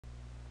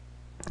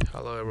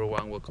Hello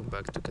everyone, welcome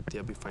back to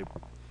Catia V5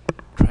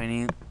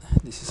 training.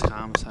 This is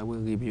Hams. I will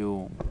give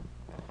you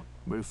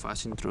very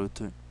fast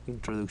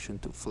introduction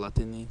to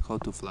flattening, how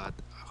to flat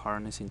a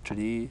harness in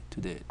 3D to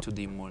the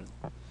 2D model.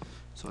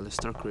 So let's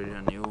start creating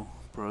a new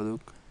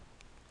product.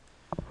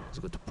 Let's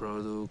go to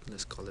product,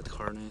 let's call it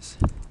harness.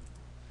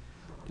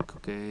 Click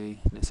OK.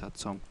 Let's add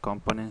some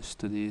components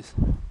to this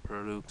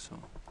product. So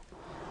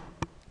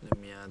let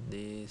me add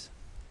this,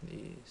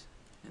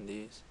 and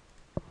this.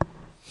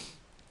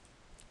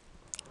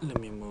 Let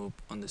me move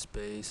on the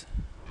space.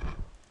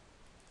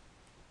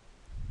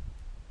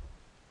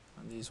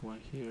 And this one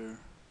here.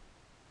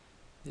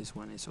 This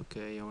one is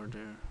okay over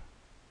there.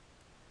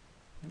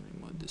 Let me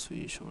move the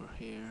switch over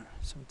here,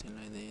 something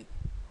like that.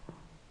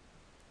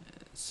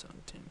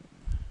 Something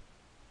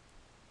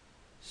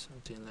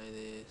like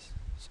this,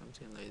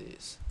 something like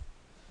this.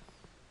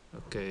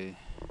 Okay,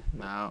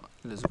 now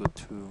let's go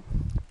to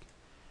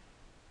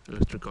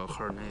electrical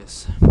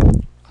harness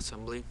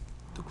assembly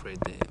to create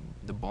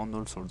the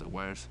bundles or the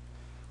wires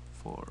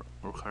for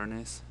our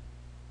harness.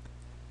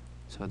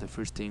 So the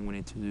first thing we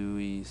need to do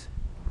is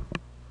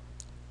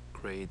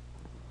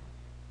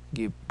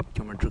give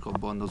geometrical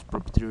bundles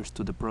properties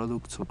to the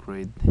product. So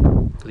click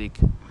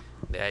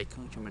the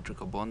icon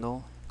geometrical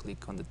bundle,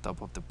 click on the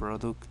top of the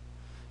product.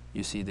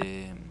 You see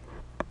the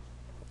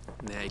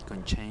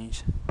icon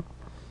change.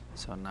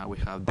 So now we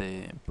have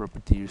the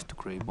properties to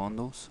create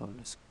bundles. So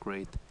let's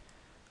create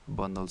a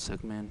bundle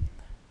segment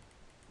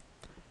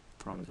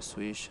from the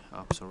switch.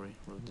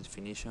 Root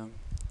definition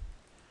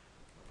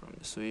from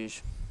the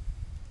switch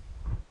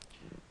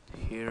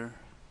here.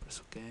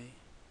 Press OK.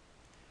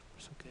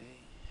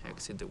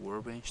 Exit the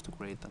workbench to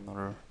create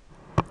another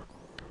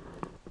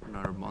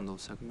bundle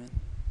segment.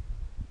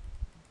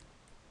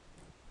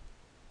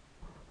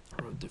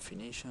 Root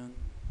definition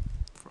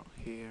from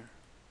here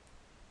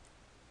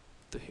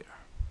to here.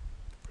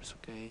 Press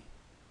OK.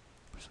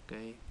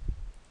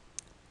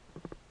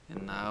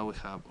 And now we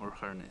have our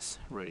harness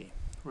ready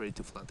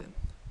to flatten.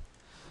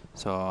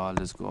 So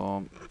let's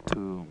go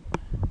to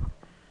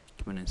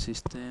component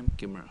system,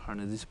 camera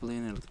harness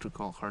discipline,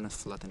 electrical harness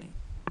flattening.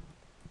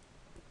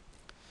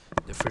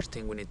 The first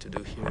thing we need to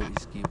do here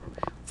is give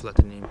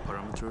flattening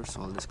parameters.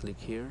 So let's click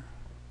here.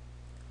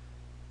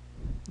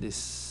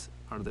 These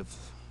are the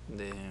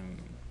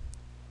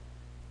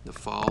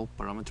file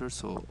parameters.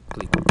 So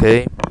click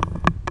OK.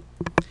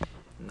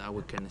 Now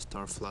we can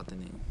start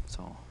flattening.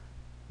 So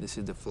this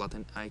is the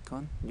flatten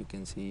icon. You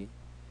can see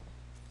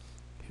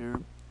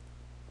here,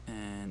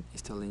 and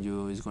it's telling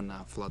you it's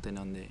gonna flatten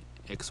on the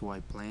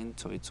XY plane.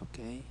 So it's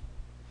okay.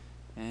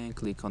 And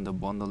click on the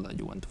bundle that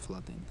you want to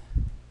flatten.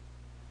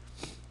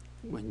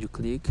 When you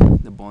click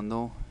the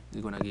bundle,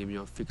 it's gonna give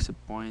you a fixed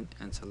point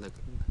and select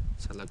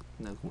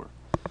network.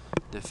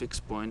 The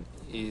fixed point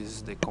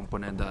is the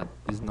component that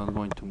is not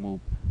going to move.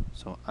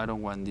 So I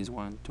don't want this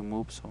one to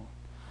move, so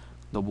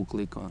double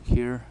click on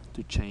here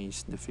to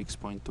change the fixed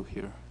point to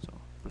here. So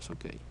press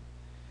OK.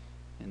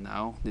 And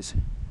now this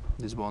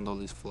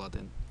bundle is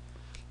flattened.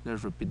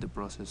 Let's repeat the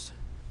process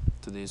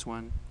to this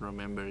one.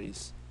 Remember,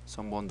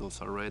 some bundles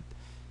are red,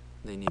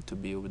 they need to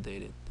be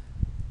updated.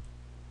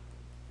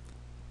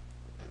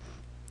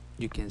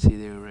 You can see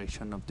the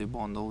direction of the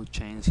bundle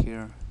change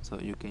here, so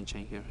you can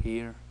change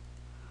here.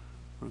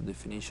 Root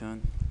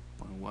definition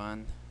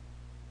 0.1,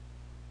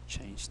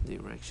 change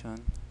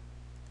direction,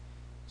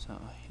 so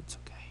it's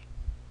okay.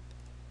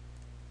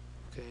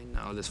 Okay,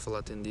 now let's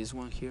flatten this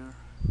one here.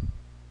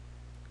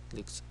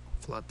 Click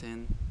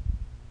flatten.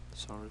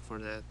 Sorry for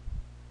that.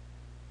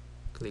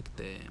 Click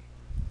the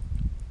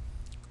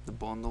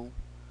bundle.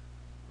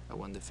 I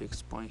want the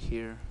fixed point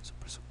here, so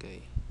press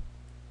OK.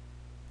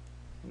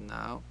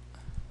 Now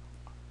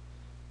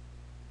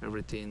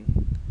everything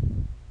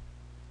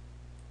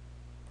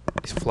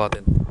is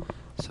flattened.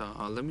 So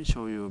let me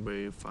show you a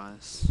very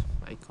fast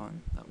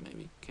icon that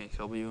maybe can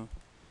help you.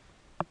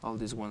 All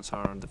these ones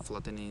are the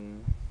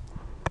flattening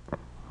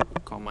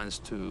commands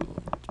to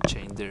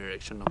change the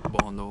direction of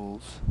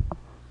bundles,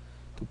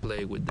 to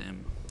play with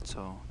them.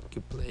 So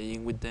keep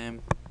playing with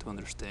them to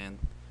understand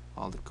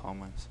all the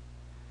commands.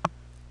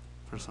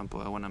 For example,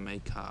 I want to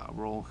make a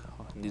roll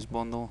on this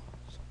bundle.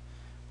 So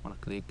I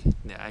want to click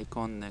the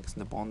icon next to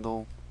the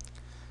bundle,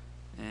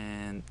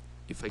 and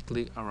if I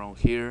click around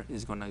here,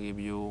 it's gonna give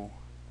you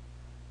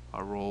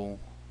a roll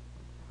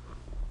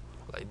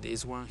like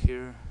this one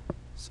here.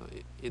 So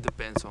it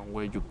depends on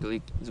where you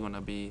click. It's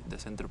gonna be the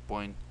center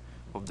point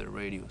of the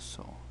radius.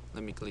 So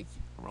let me click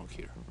around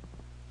here,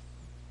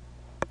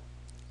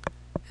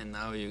 and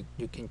now you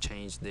can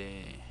change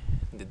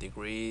the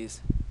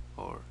degrees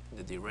or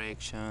the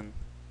direction,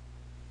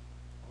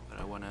 but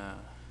I wanna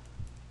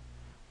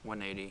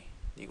 180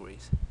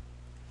 degrees.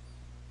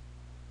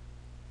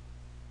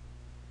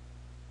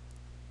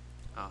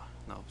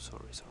 No,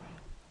 sorry.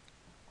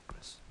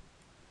 Press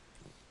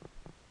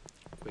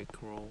quick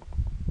roll.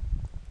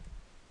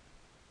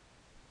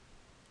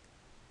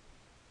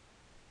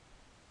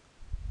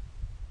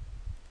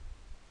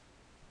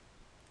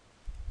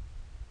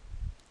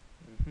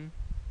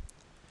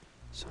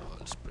 So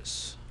let's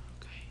press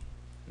OK.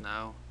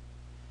 Now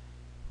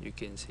you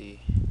can see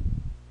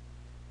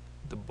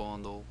the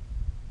bundle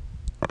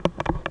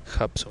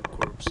have some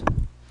curves.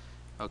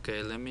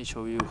 Okay, let me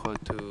show you how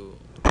to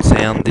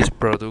send this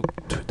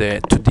product to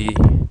the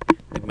 2D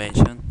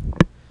dimension.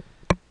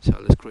 So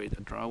let's create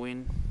a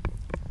drawing.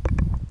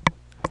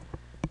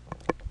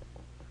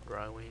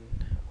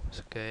 It's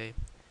okay.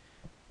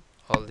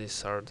 All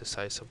these are the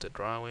size of the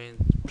drawing.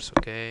 It's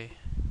okay.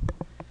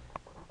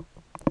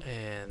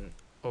 And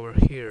over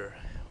here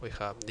we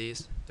have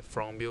this, the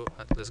front view.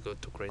 Let's go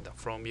to create a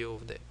front view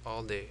of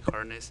all the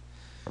harness.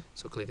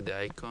 So click the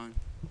icon,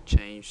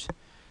 change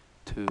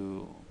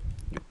to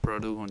your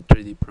product on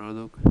 3D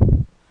product.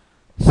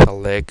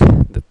 Select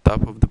the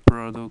top of the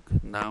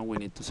product. Now we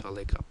need to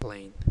select a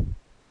plane.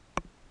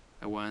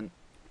 I want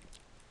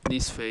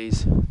this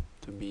face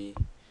to be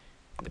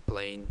the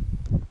plane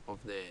of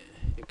the,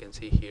 you can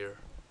see here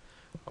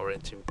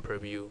orange in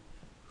preview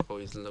how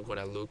it's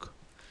gonna look.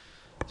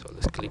 So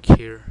let's click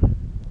here,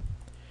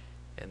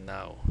 and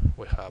now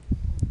we have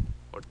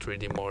our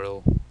 3D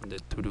model on the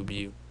 2D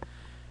view.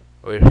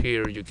 Over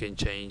here you can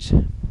change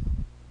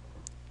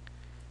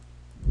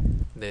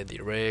the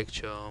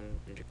direction,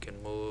 you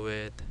can move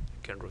it, you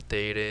can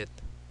rotate it,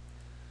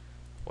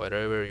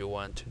 whatever you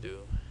want to do.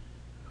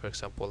 For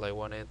example, I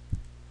want it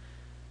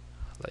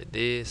like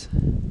this,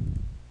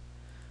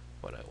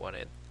 but I want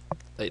it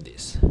like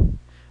this.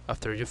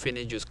 After you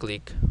finish, just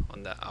click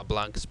on a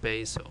blank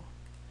space, so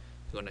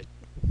it's gonna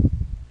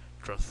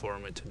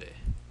transform it to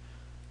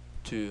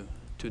the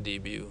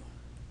 2D view,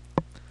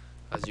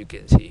 as you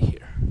can see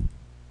here.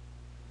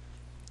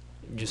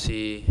 You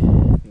see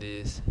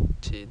this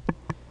sheet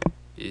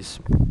is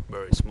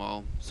very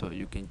small, so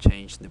you can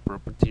change the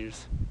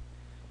properties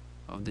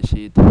of the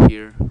sheet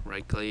here.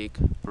 Right click,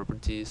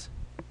 properties.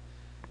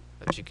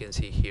 As you can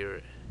see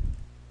here,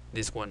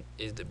 this one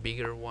is the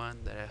bigger one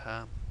that I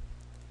have.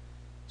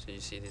 So you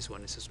see this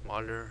one is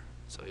smaller.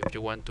 So if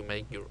you want to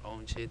make your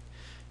own sheet,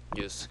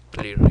 just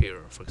clear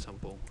here, for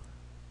example,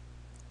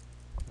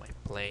 my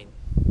plane.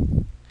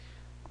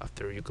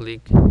 After you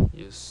click,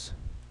 just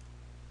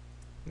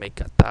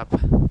make a tab,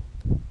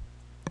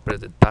 press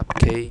the tab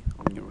key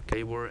on your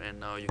keyboard, and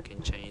now you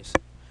can change,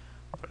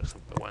 for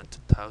example,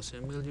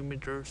 1000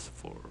 millimeters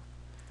for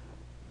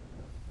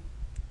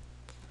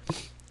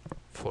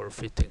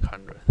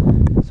 1500.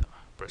 So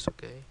press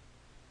OK,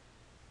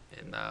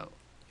 and now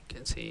you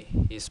can see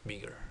it's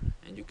bigger,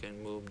 and you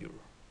can move your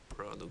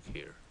product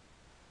here.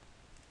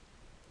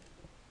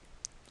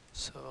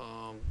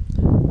 So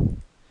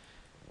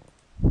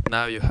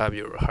now you have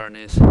your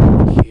harness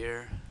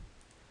here,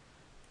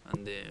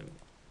 and then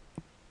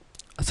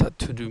as a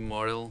 2D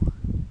model,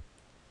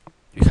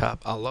 you have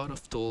a lot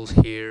of tools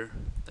here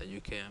that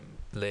you can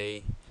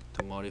play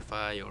to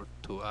modify or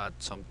to add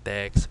some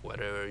text,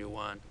 whatever you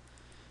want.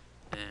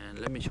 And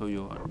let me show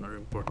you another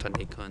important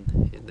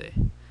icon is the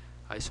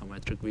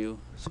isometric view.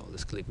 So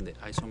let's click the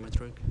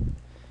isometric.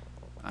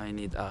 I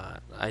need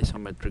an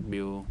isometric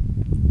view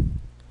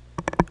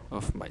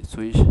of my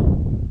switch,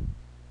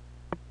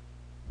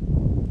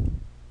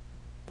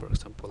 for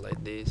example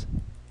like this,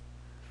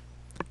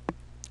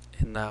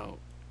 and now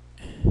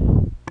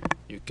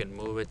you can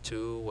move it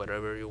to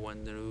whatever you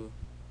want to do.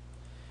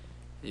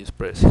 You just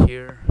press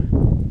here,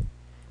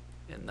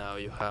 and now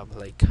you have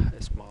like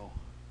a small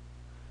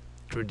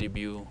 3D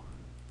view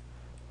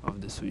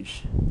of the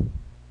switch.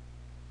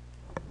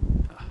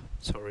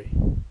 Sorry.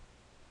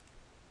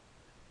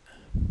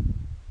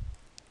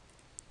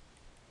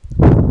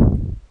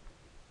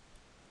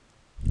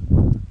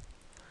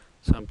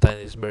 Sometimes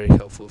it's very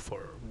helpful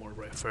for more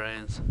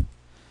reference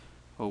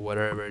or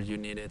whatever you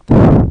need it.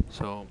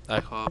 So I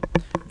hope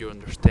you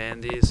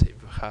understand this. If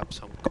you have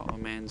some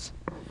comments,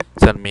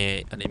 send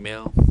me an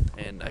email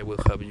and I will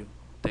help you.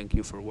 Thank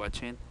you for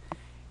watching,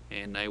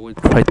 and I will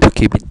try to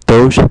keep in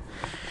touch.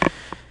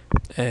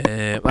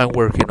 I'm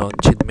working on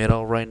sheet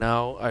metal right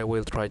now. I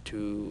will try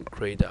to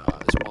create a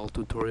small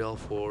tutorial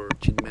for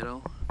sheet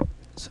metal.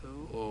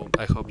 So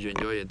I hope you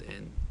enjoy it,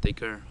 and take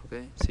care.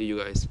 Okay, see you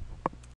guys.